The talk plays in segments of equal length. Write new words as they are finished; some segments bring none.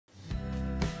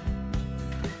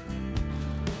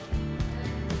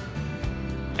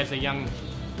As a young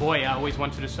boy, I always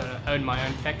wanted to sort of own my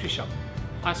own factory shop.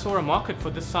 I saw a market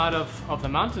for this side of the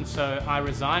mountain, so I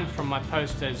resigned from my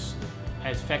post as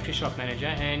factory shop manager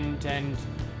and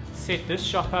set this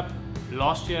shop up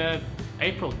last year,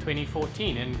 April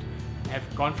 2014, and have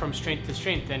gone from strength to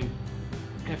strength and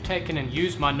have taken and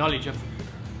used my knowledge of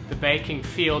the baking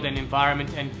field and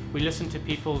environment, and we listen to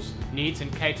people's needs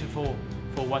and cater for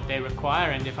what they require,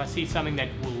 and if I see something that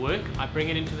will work, I bring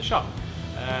it into the shop.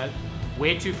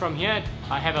 Where to from here?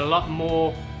 I have a lot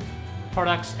more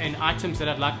products and items that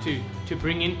I'd like to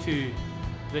bring into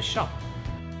the shop.